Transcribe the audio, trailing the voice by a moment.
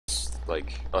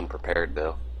like unprepared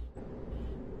though.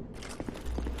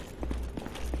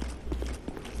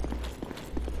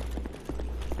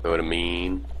 Know what I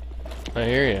mean? I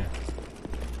hear you.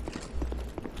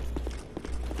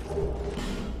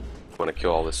 Want to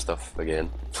kill all this stuff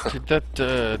again? Did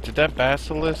that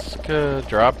basilisk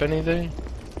drop anything?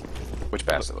 Which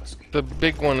basilisk? The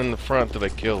big one in the front that I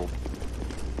killed.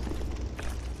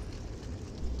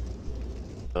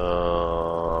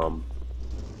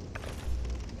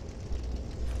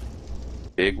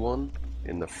 Big one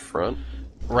in the front.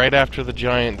 Right after the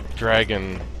giant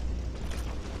dragon.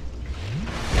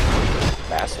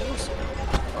 Basilisk?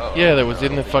 Oh, Yeah, that was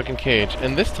in the fucking cage,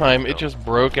 and this time it just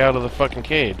broke out of the fucking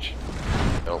cage.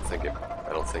 I don't think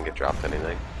it dropped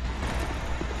anything.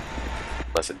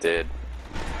 Unless it did.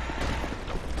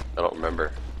 I don't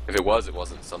remember. If it was, it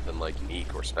wasn't something like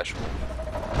unique or special.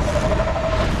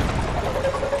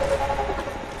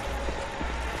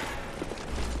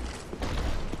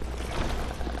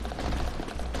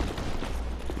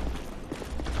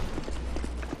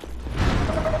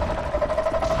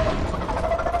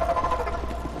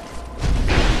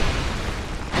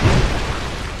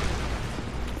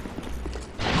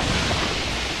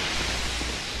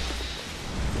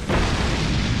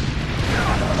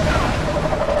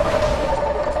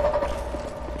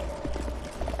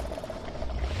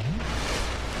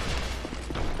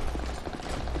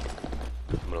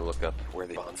 Look up where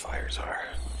the bonfires are.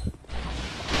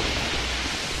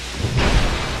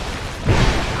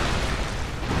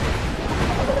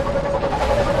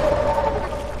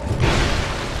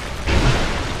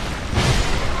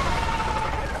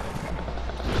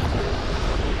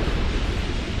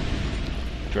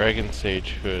 Dragon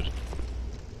Sage Hood.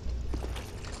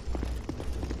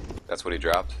 That's what he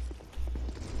dropped?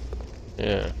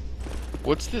 Yeah.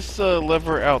 What's this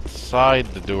lever outside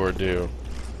the door do?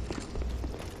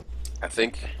 I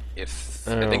think I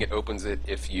think it opens it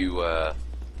if you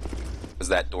as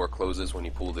that door closes when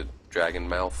you pull the dragon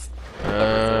mouth.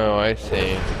 Oh, I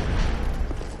see.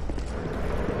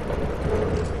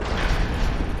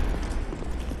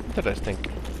 What did I think?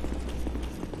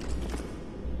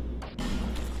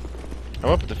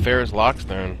 I'm up at the Ferris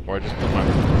Lockstone, where I just put my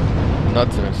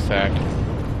nuts in a sack.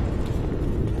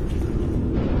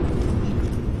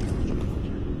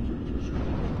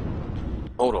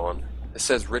 Hold on. It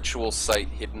says ritual site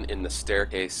hidden in the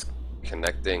staircase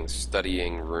connecting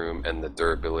studying room and the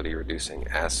durability reducing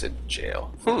acid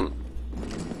jail.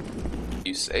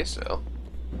 You say so.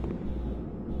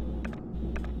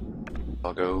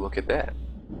 I'll go look at that.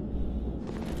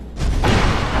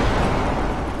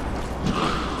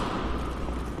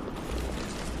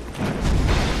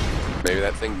 Maybe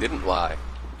that thing didn't lie.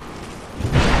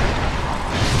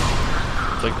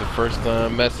 It's like the first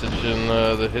message in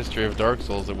the history of Dark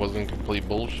Souls that wasn't complete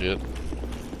bullshit.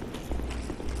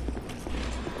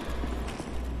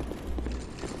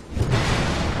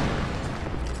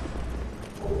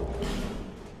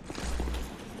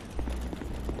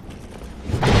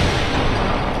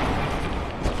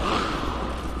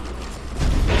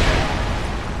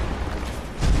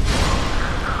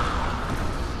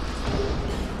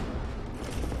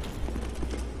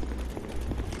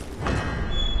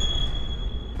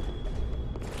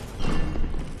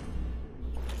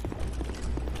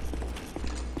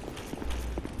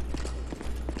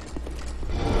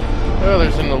 Oh,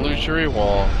 there's an illusory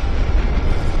wall.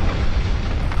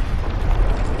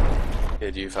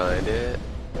 Did you find it?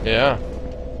 Yeah.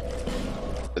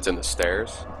 It's in the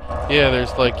stairs? Yeah,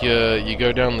 there's like, you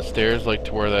go down the stairs, like,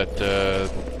 to where that,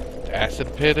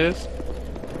 acid pit is.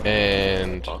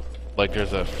 And, like,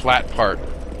 there's a flat part.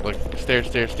 Like, stairs,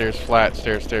 stairs, stairs, flat,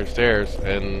 stairs, stairs, stairs,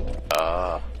 and...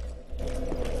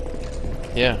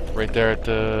 yeah, right there at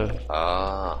the...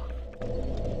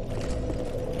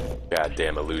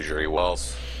 Goddamn illusory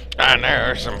walls. I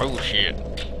know, some bullshit.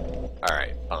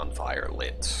 Alright, bonfire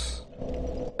lit.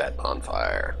 That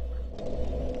bonfire.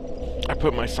 I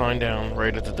put my sign down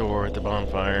right at the door at the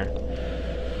bonfire.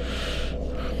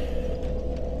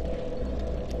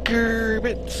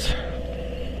 Gerbits.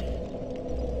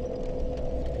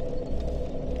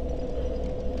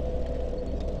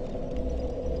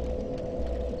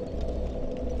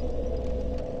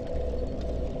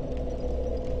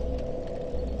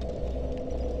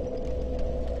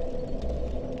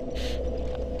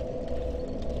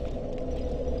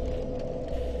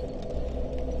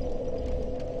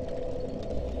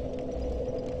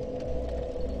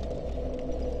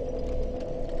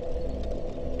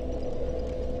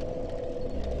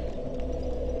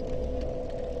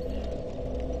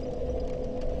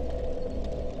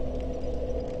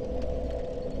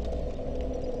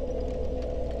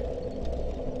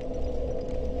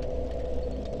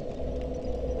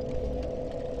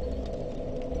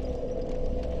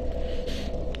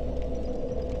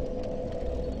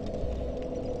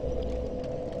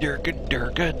 Durga,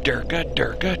 durga, durga,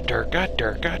 durga, durga,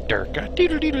 durga, durga, doodle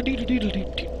doodle doodle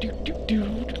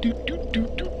doodle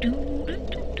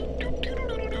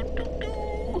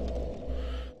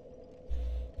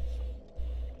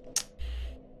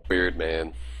Weird,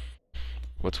 man.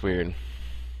 What's weird?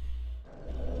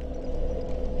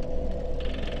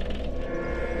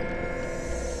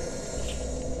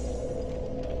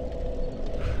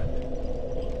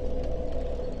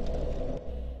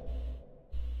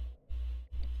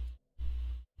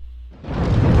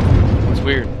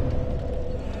 Weird.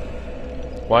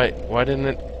 Why didn't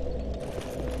it?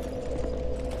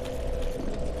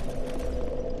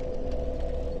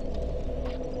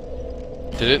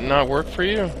 Did it not work for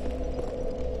you?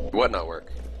 What not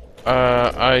work?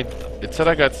 It said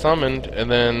I got summoned, and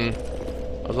then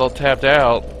I was all tapped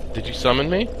out. Did you summon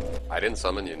me? I didn't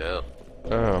summon you, no.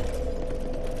 Oh.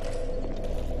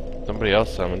 Somebody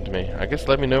else summoned me. I guess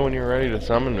let me know when you're ready to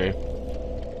summon me.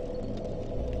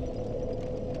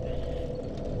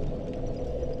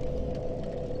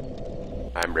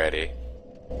 I'm ready.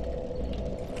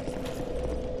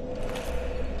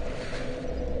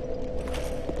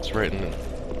 It's right in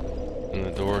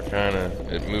the door, kinda.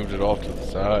 It moved it off to the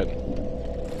side.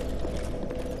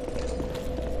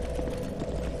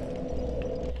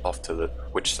 Off to the...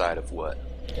 which side of what?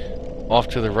 Off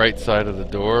to the right side of the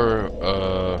door,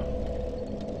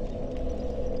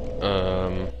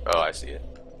 Oh, I see it.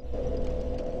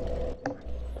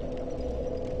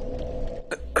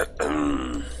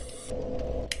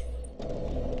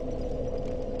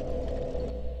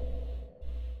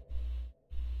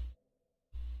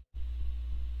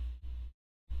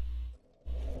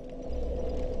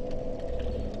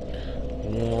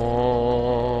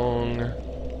 Wong.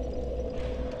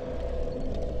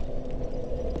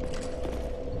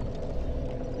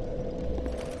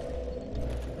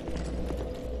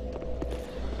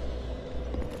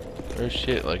 Oh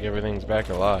shit, like everything's back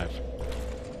alive.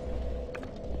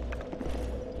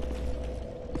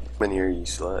 Come in here, you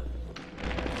slut.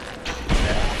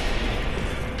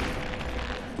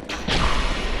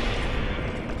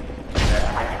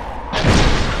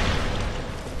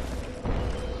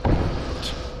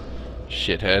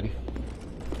 Shithead.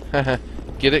 Haha,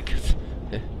 get it? 'Cause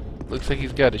it looks like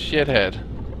he's got a shithead.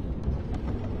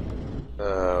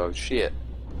 Oh, shit.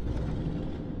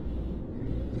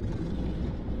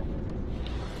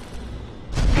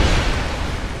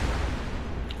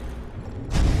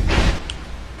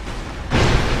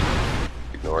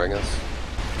 Ignoring us?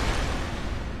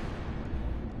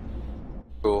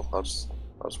 Cool, I'll just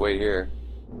wait here.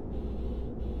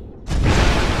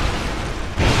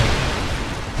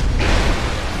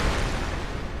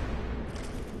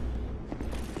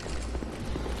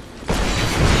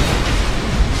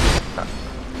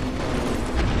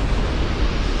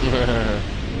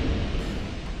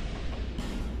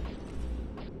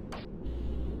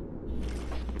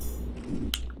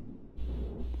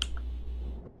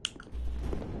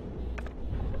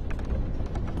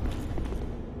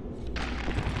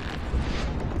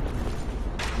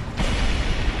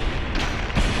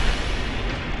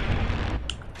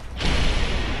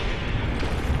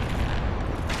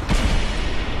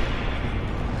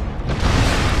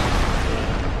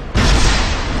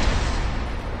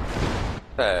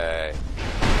 Hey.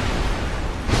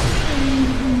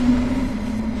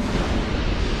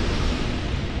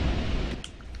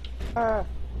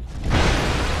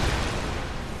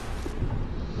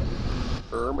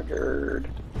 Ermagerd.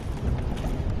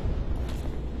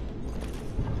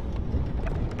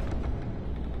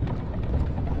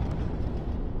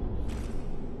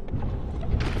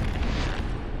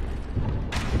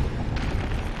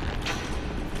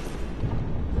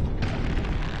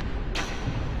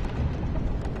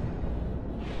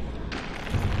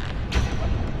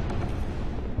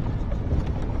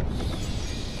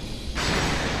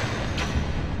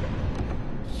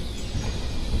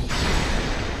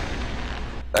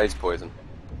 Ice poison.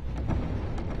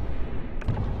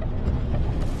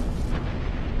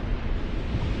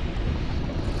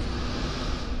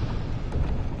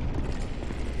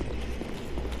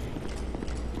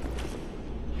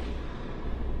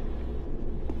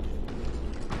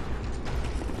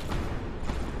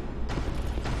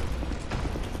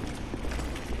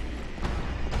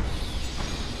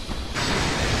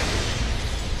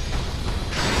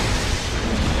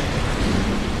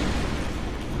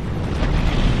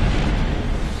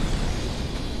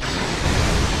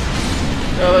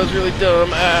 Oh, that was really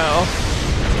dumb. Ow.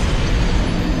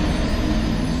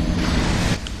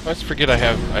 I always forget I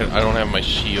don't have my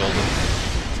shield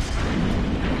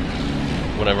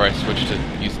whenever I switch to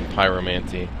using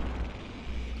pyromancy.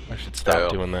 I should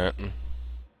stop doing that.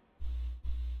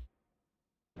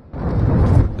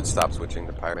 stop switching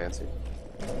to pyromancy.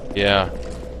 Yeah.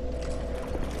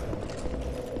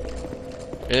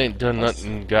 It ain't done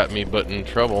nothing got me but in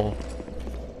trouble.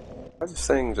 Why is this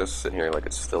thing just sitting here like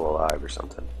it's still alive or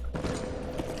something?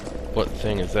 What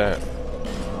thing is that?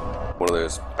 One of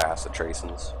those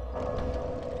bacitracins.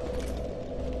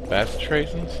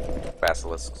 Bacitracins?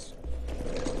 Basilisks.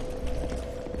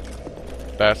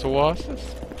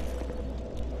 Basilisks?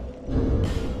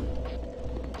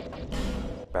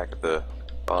 Back at the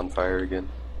bonfire again.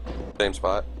 Same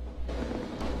spot.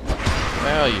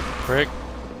 Ow, you prick.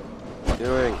 What are you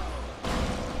doing?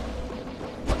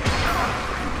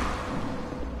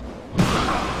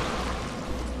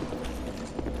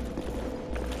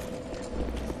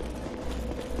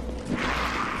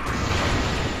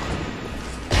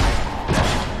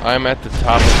 I'm at the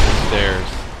top of the stairs.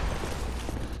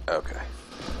 Okay.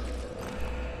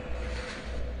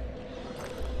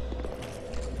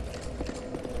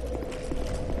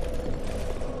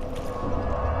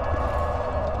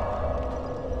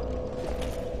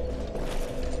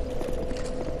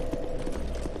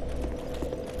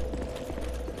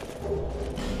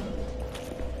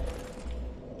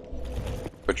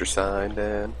 Put your sign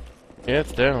down. Yeah,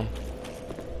 it's down.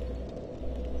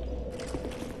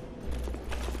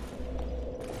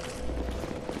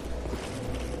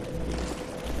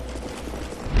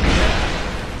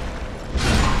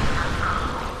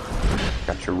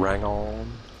 Got your ring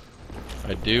on.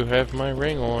 I do have my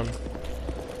ring on.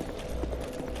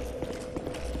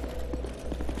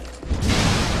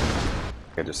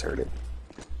 I just heard it.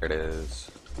 There it is.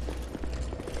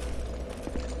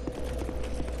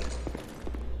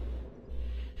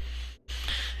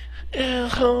 A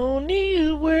whole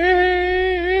new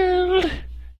world,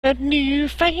 a new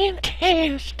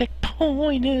fantastic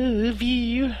point of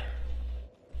view.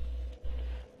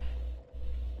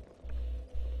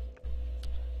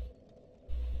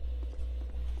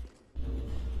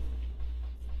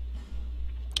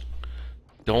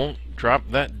 Don't drop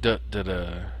that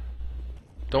da-da-da.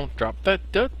 Don't drop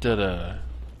that da-da-da.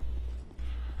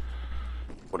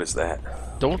 What is that?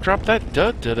 Don't drop that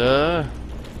da-da-da.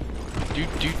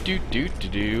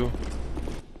 Do-do-do-do-do-do.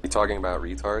 You talking about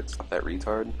retards? That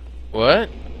retard? What?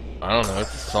 I don't know,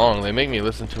 it's a song. They make me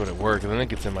listen to it at work and then it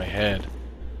gets in my head.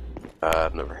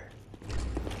 I've never.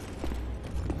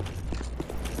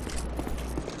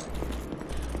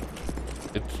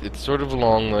 It's sort of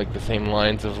along like the same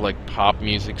lines of like pop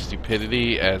music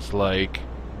stupidity as like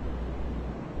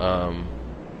turn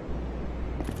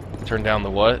down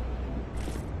the what?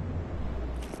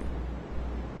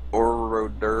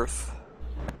 Orodirth,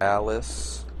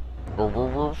 Alice,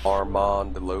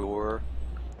 Armand Delore.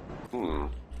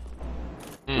 I'm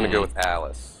gonna go with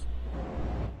Alice.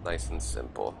 Nice and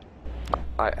simple.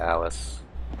 Hi, Alice.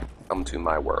 Come to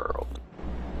my world.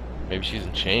 Maybe she's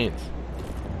in chains.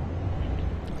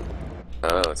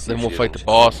 Let's see Then if we'll she fight the isn't.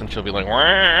 boss and she'll be like,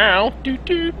 wow, doot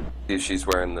doot. See if she's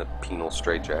wearing the penal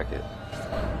straitjacket.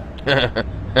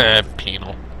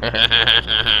 Penal.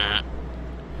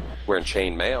 Wearing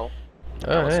chain mail.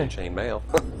 Oh, Alice in hey. chain mail.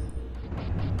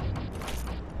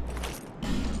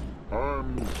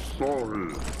 I'm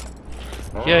sorry.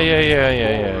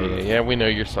 Yeah, we know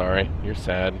you're sorry. You're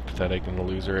sad, pathetic, and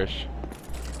loserish.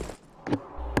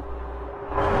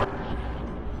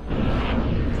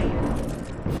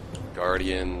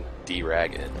 Guardian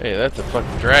Dragon. Hey, that's a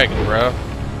fucking dragon, bro.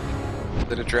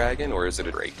 Is it a dragon or is it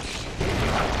a drake?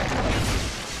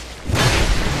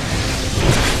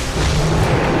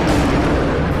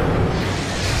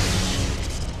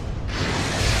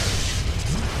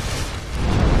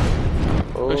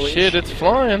 Oh Holy shit, it's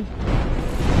flying.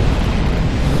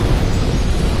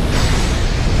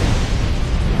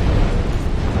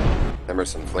 Remember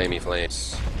some flamey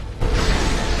flames.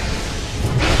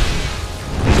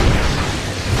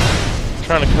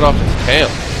 Trying to cut off his tail.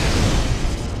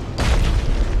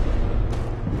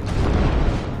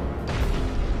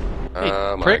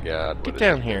 Oh my prick, god. what get is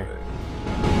down it here. doing?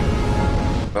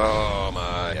 Oh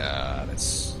my god.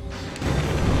 It's.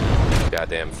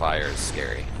 Goddamn fire is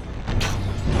scary.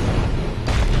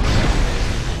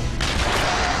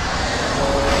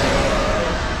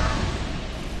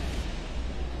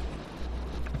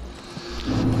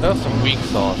 That was some weak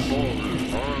sauce.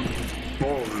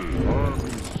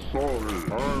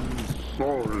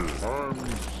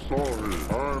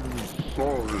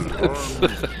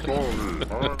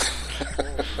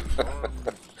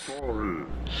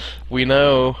 We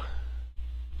know.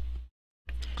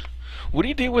 What do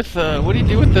you do with the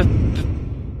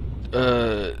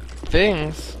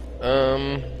things?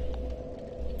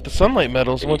 The sunlight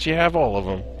medals once you have all of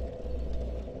them.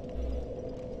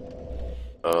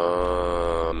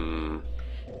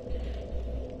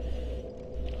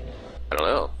 I don't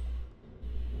know.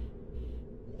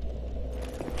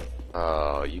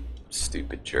 Oh, you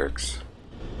stupid jerks.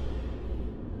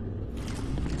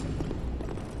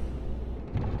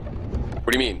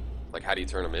 What do you mean? Like, how do you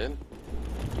turn them in?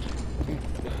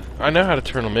 I know how to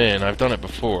turn them in. I've done it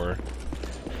before.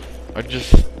 I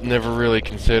just never really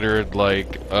considered,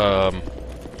 like,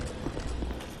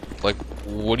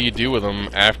 what do you do with them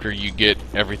after you get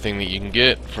everything that you can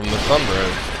get from the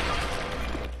Sunbros?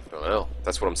 I don't know.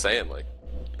 That's what I'm saying, like,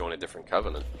 going a different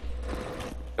covenant.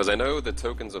 Because I know the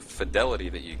tokens of fidelity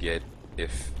that you get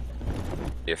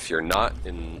if you're not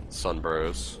in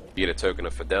Sunbros, you get a token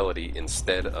of fidelity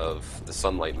instead of the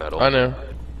sunlight metal. I know.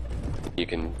 You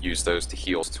can use those to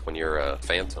heal when you're a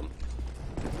phantom.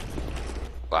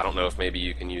 But I don't know if maybe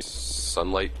you can use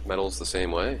sunlight metals the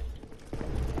same way.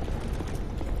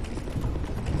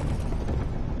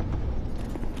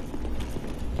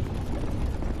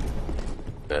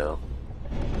 No.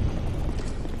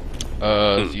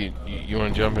 You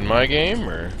want to jump in my game,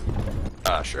 or?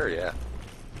 Sure, yeah.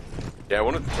 Yeah, I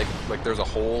wanted to take, like, there's a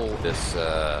whole,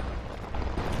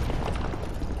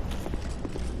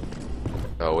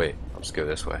 oh, wait, I'll just go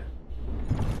this way.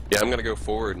 Yeah, I'm gonna go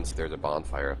forward, and there's a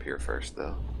bonfire up here first,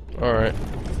 though. Alright.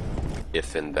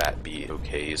 If and that be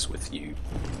okays with you.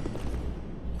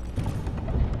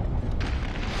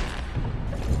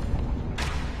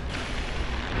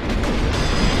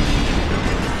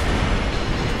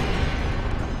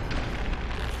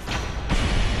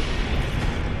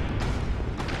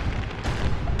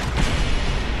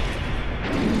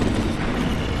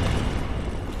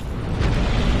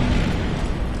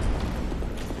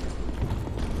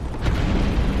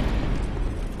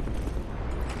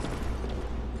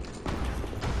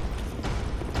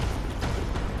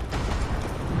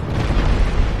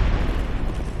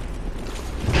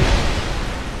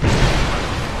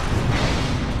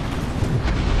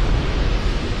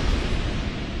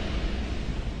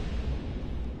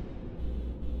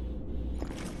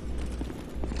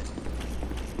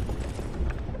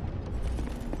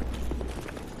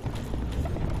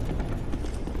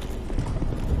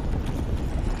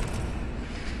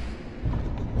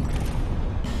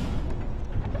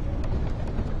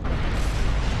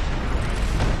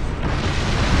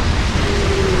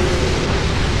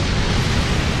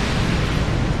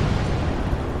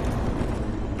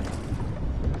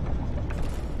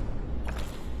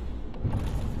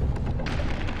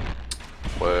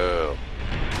 Whoa.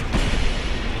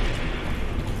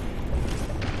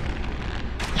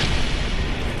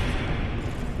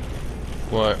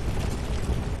 What?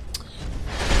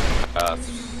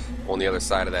 On the other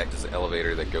side of that is an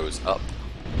elevator that goes up.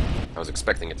 I was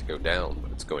expecting it to go down,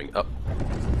 but it's going up.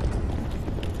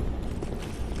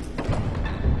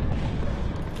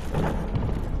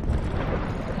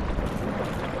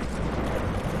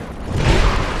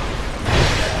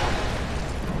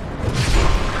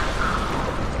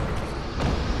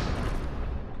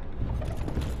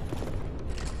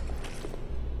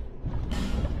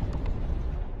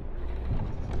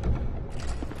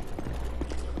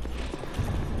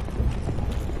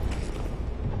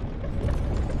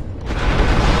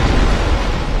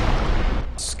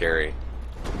 Scary.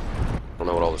 I don't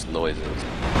know what all this noise is.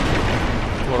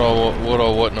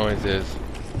 What noise is?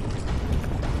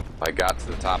 I got to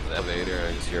the top of the elevator and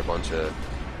I just hear a bunch of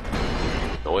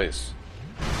noise.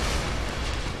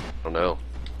 I don't know.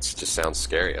 It just sounds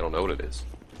scary. I don't know what it is.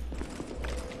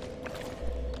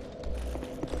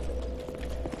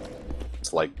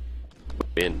 It's like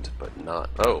wind, but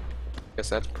not. Oh, I guess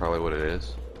that's probably what it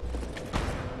is.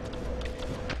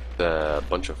 The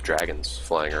bunch of dragons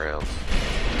flying around.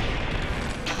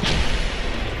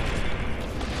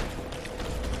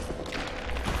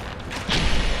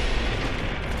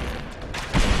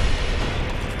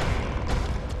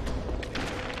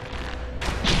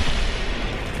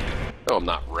 Oh, I'm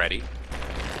not ready.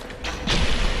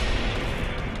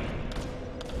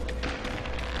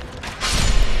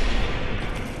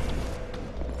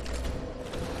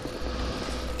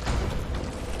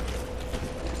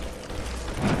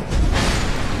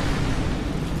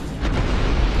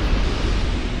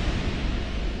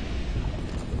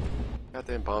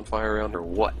 Goddamn bonfire around or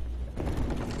what?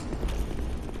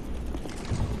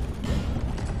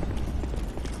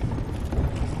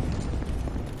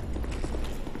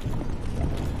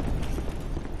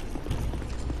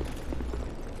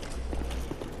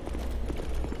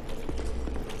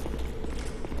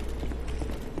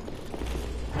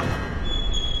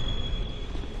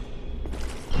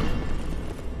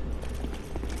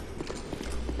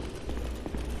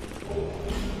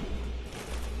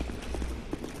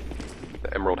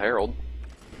 The Emerald Herald.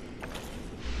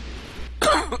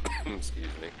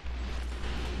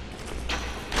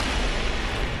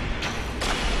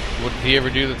 What did he ever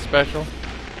do that's special?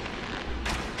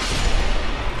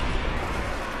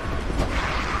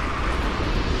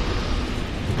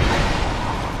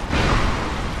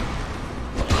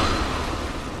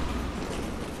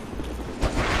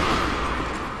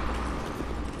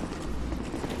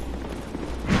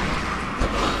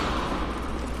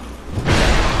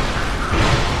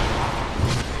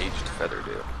 Aged feather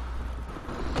do.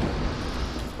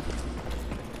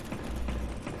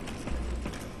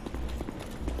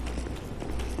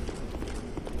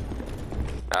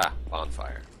 Ah,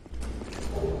 bonfire.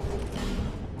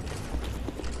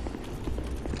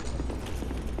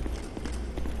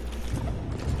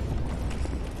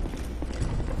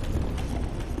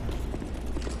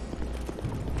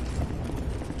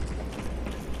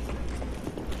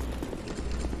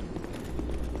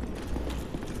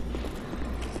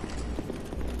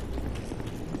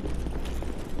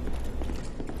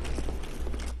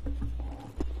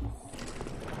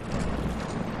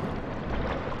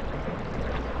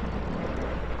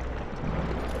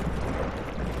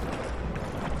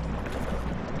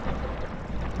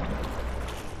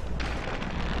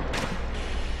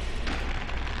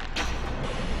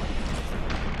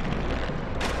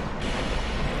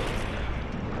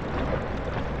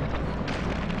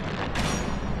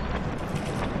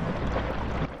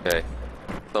 Okay.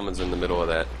 Someone's in the middle of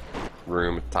that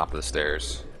room at the top of the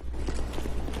stairs.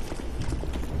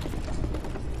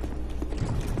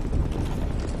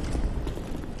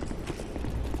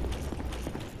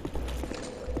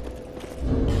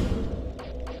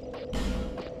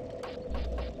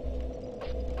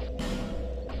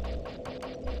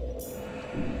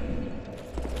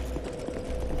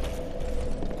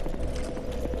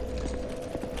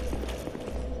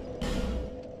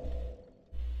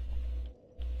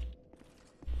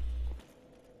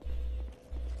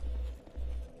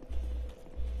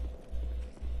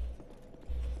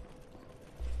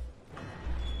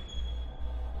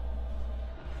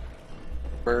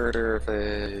 Murder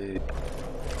fade.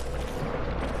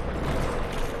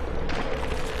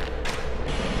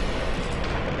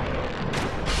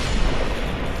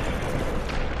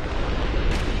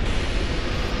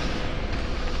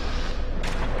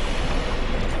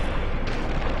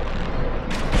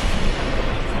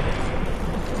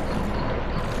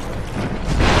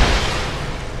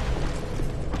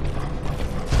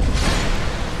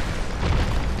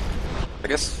 I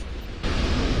guess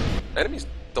enemies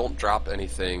don't drop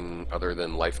anything other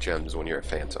than life gems when you're a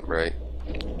phantom, right?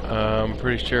 I'm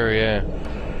pretty sure, yeah.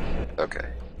 Okay.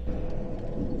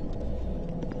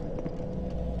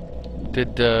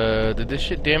 Did this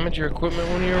shit damage your equipment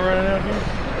when you were running out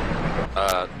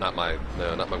here?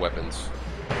 Not my weapons.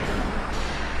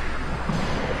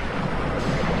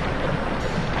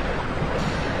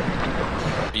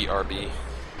 BRB.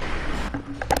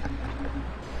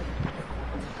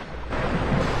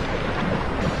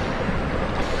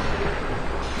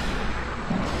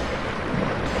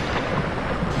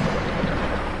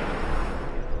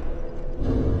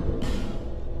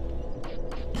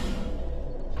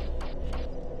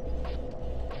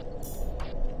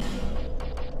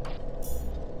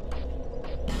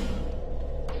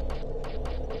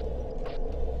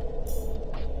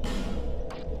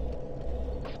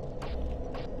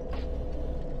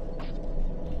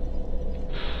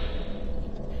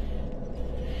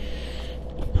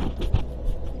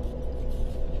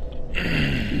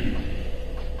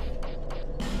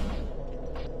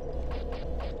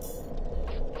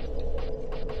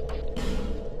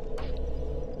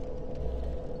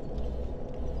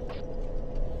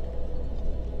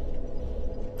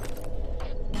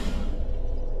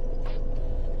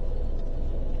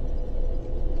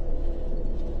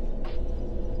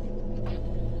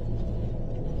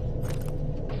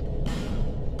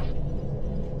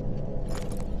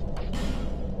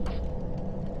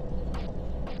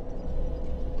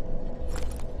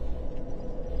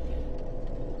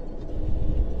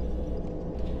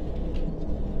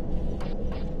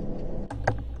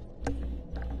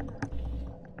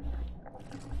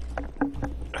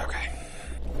 Okay.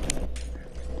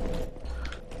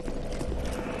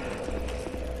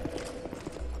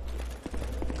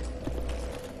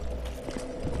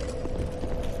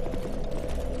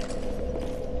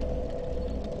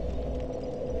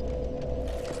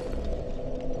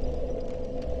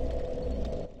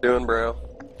 Doing, bro?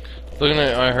 Looking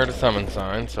at, I heard a summon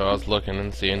sign, so I was looking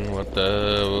and seeing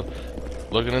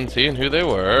looking and seeing who they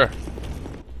were.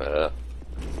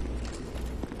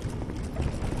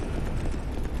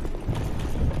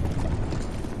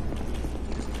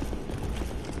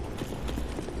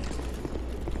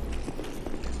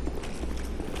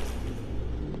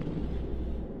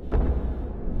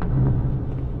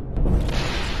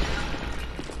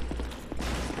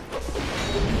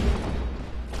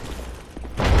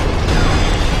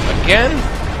 again?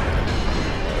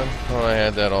 Oh, I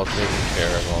had that all taken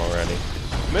care of already.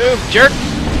 Move, jerk!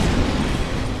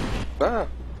 Ah.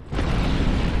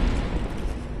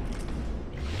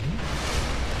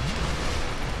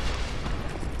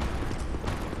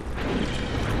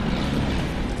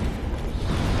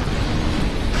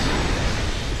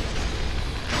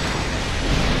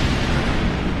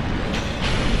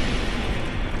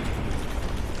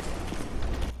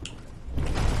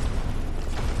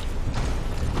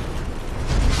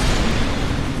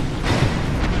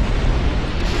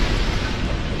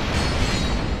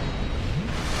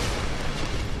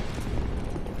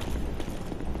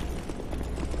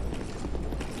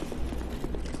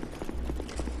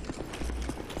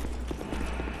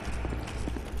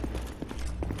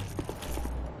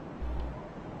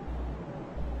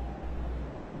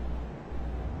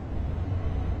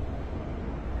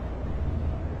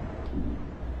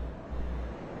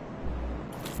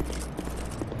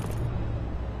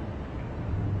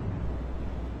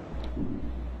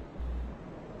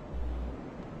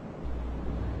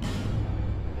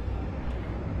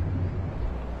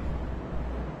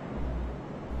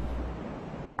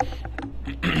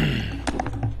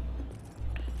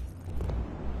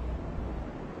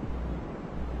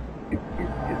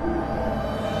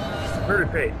 Murder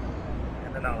face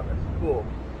and anonymous. Cool.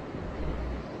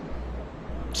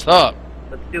 What's up?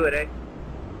 Let's do it, eh?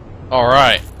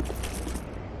 Alright.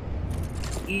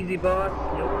 Easy, boss.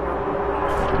 No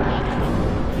problem.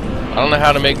 I don't know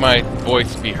how to make my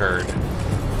voice be heard.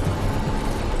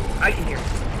 I can hear you.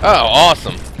 Oh,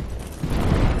 awesome.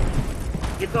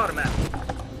 It's automatic.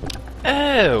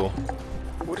 Oh.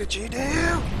 What did you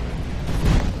do?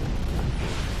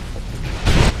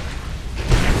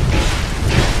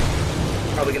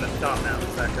 Probably gonna stop now.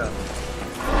 Back up.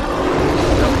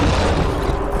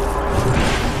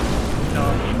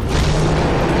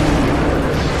 No.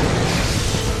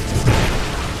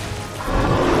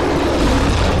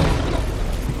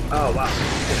 Oh,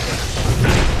 wow.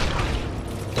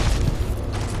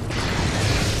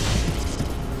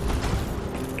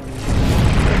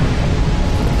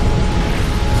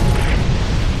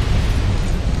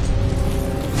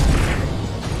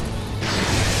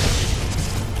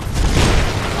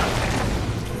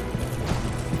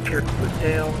 Jerk the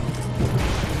tail.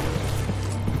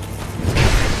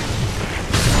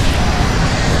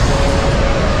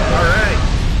 Alright.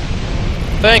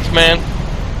 Thanks, man.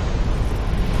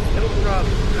 No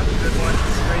problem. That's a good one.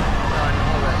 Great design.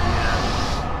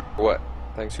 Alright, For what?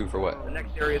 Thanks who for what? yeah. The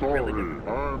next area is really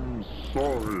difficult. I'm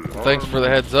sorry. Thanks for the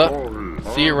heads up.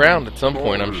 See you around at some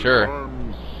point, I'm sure.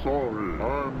 I'm sorry. Who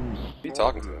are you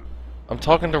talking to? I'm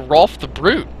talking to Rolf the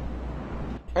Brute.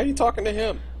 How are you talking to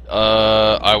him?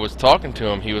 I was talking to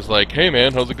him. He was like, "Hey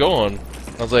man, how's it going?"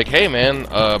 I was like, "Hey man,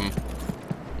 I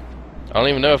don't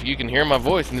even know if you can hear my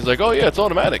voice." And he's like, "Oh yeah, it's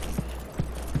automatic."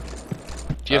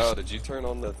 Do you have Did you turn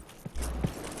on the...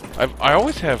 I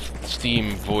always have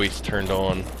Steam voice turned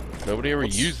on. Nobody ever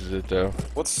uses it though.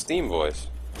 What's Steam voice?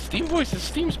 Steam voice is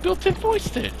Steam's built-in voice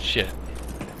shit.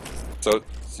 So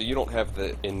you don't have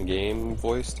the in-game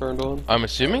voice turned on? I'm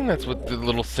assuming that's what the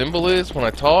little symbol is when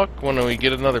I talk, when we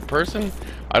get another person.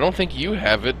 I don't think you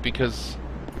have it because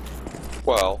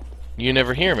Well, you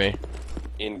never hear me.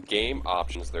 in game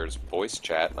options there's voice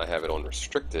chat and I have it on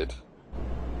restricted.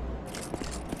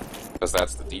 Because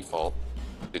that's the default.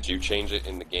 Did you change it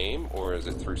in the game or is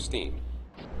it through Steam?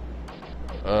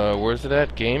 Where's it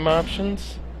at? Game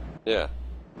options? Yeah.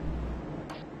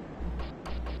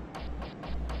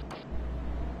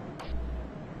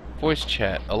 Voice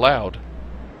chat allowed.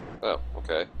 Oh,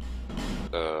 okay.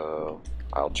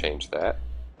 I'll change that.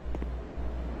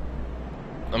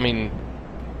 I mean,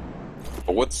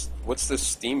 But what's this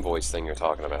Steam voice thing you're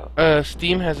talking about?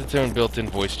 Steam has its own built-in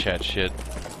voice chat shit.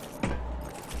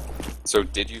 So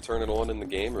did you turn it on in the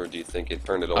game, or do you think it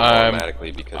turned it on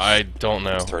automatically because I don't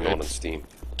know. it's turned on in It's Steam?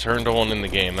 turned on in the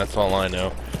game, that's all I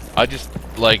know. I just,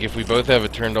 like, if we both have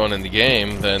it turned on in the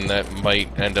game, then that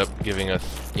might end up giving us,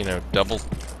 you know, double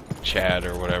chat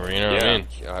or whatever, you know what I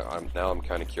mean? Now I'm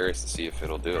kind of curious to see if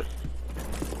it'll do it.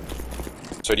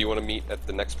 So do you want to meet at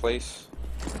the next place?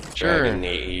 Sure. Dragon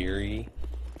Aerie.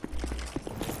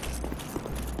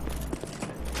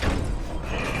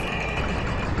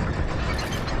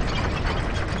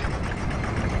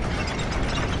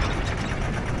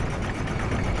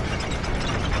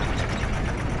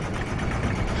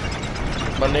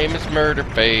 My name is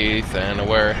Murderface, and I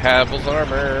wear Havel's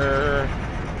armor.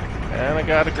 And I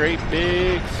got a great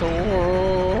big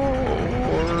sword.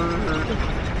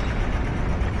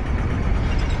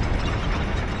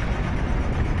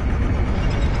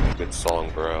 Good song,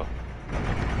 bro.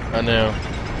 I know.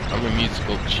 I'm a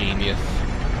musical genius.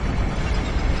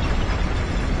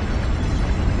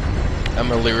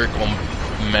 I'm a lyrical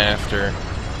master.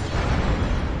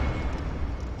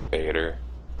 Vader.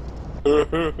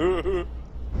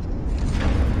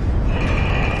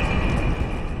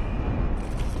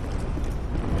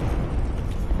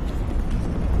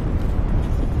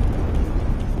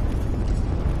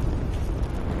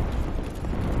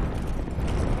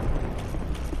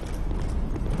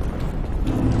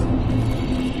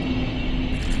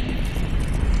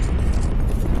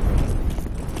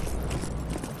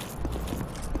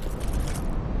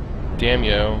 Damn,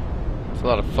 yo. It's a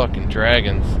lot of fucking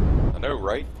dragons. I know,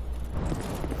 right?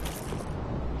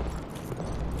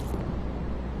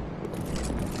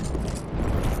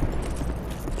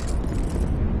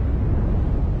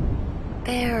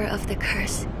 Bearer of the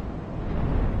curse,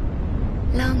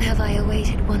 long have I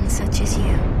awaited one such as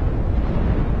you.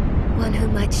 One who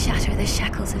might shatter the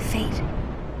shackles of fate.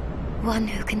 One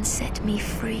who can set me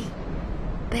free.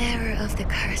 Bearer of the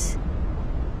curse.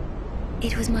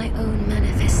 It was my own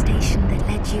manifestation that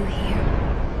led you here.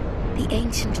 The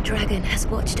ancient dragon has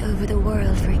watched over the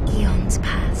world for eons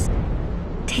past.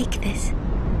 Take this.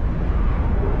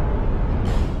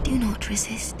 Do not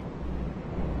resist.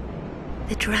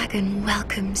 The dragon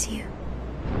welcomes you.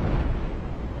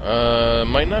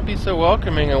 Might not be so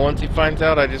welcoming once he finds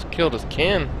out I just killed his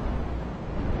kin.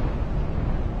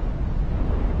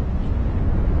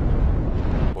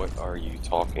 What are you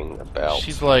talking about?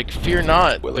 She's like, fear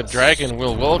not, Willis. the dragon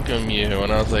will welcome you.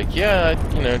 And I was like, yeah,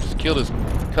 I, you know, just killed his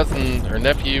cousin or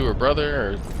nephew or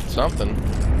brother or something.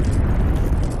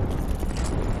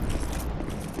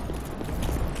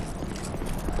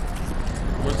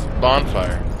 Where's the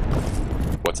bonfire?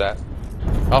 What's that?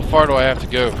 How far do I have to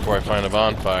go before I find a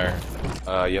bonfire?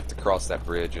 You have to cross that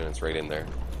bridge and it's right in there.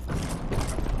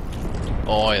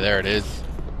 Oh, yeah, there it is.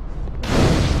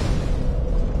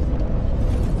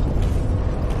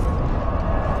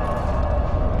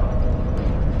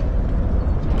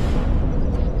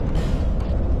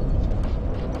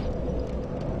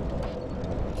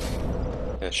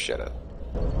 Yeah, shut up.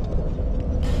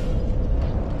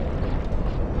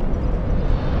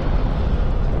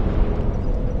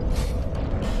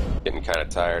 Getting kind of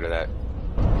tired of that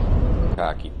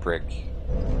cocky prick.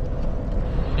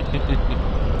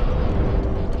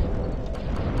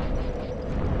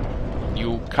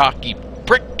 You cocky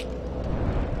prick!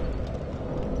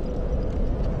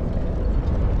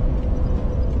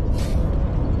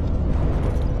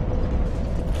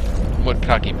 What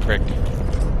cocky prick?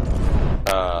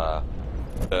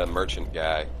 The merchant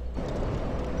guy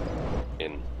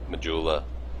in Majula.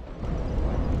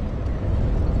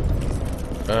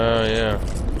 Yeah.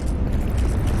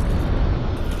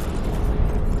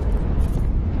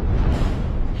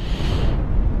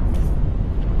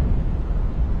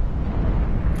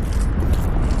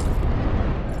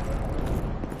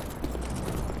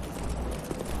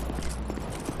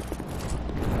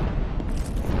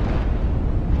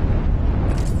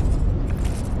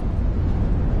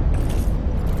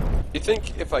 You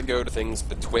think if I go to things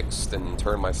betwixt and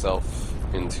turn myself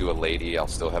into a lady, I'll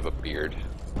still have a beard?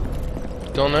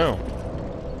 Don't know.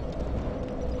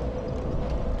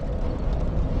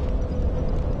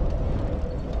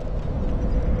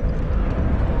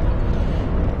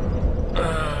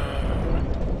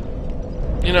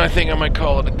 You know, I think I might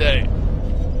call it a day.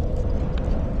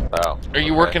 Oh. Are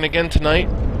you okay. working again tonight?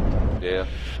 Yeah.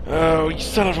 Oh, you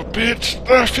son of a bitch.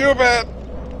 I feel bad.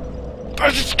 I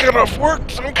just got off work,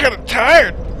 so I'm kind of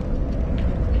tired.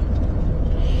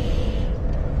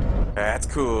 That's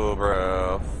cool,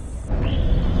 bro.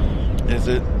 Is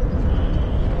it?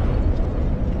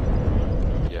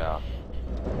 Yeah.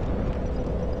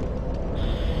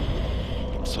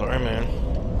 Sorry, man.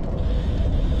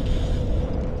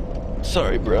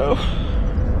 Sorry, bro.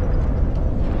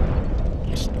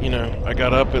 Just, you know, I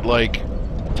got up at like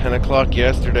 10 o'clock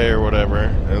yesterday or whatever,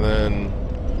 and then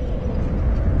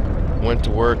went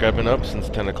to work. I've been up since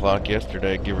 10 o'clock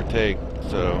yesterday, give or take,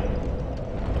 so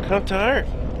I'm kind of tired.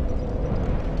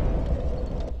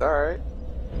 Alright.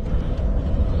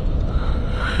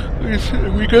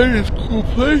 We got this cool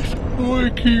place. I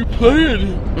want to keep playing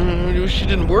it. I wish you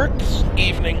didn't work this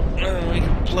evening. We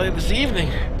could play this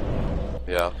evening.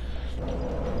 Yeah.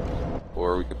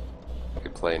 Or we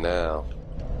could play now.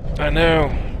 I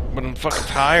know, but I'm fucking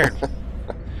tired.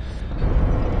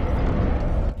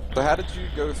 So how did you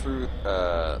go through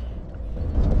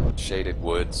Shaded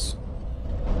Woods?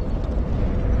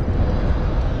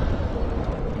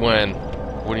 When?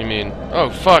 What do you mean? Oh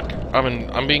fuck!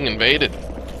 I'm being invaded.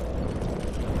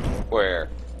 Where?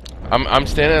 I'm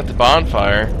standing at the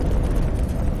bonfire.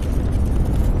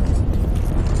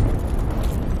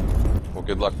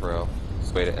 Good luck, bro.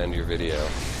 It's the way to end your video.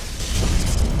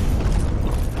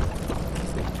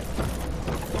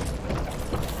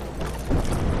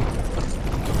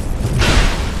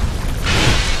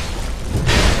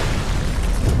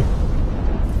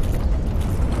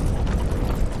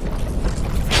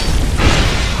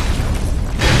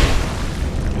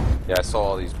 Yeah, I saw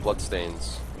all these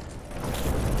bloodstains.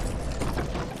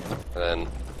 And then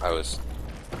I was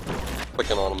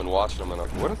clicking on them and watching them, and I'm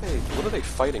like, what are they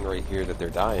fighting right here that they're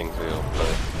dying to?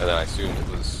 And then I assumed it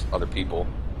was other people.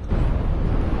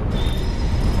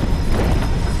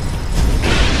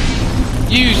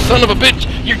 You son of a bitch!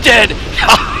 You're dead!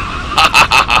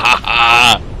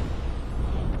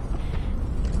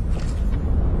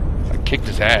 I kicked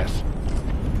his ass.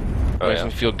 Oh, Makes yeah.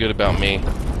 me feel good about me.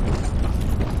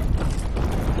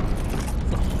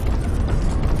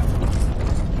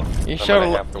 You I'm showed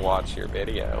gonna a have to watch your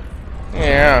video.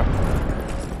 Yeah.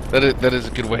 That is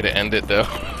a good way to end it, though.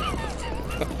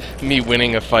 Me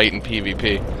winning a fight in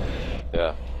PvP.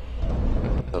 Yeah.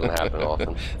 Doesn't happen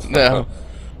often. No.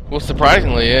 Well,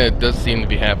 surprisingly, yeah, it does seem to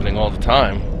be happening all the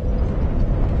time.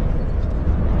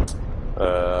 You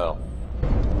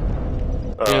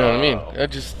know what I mean?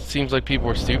 It just seems like people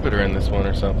are stupider in this one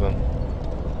or something.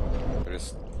 They're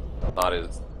just not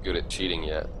as good at cheating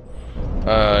yet.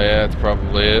 Yeah, that's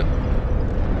probably it.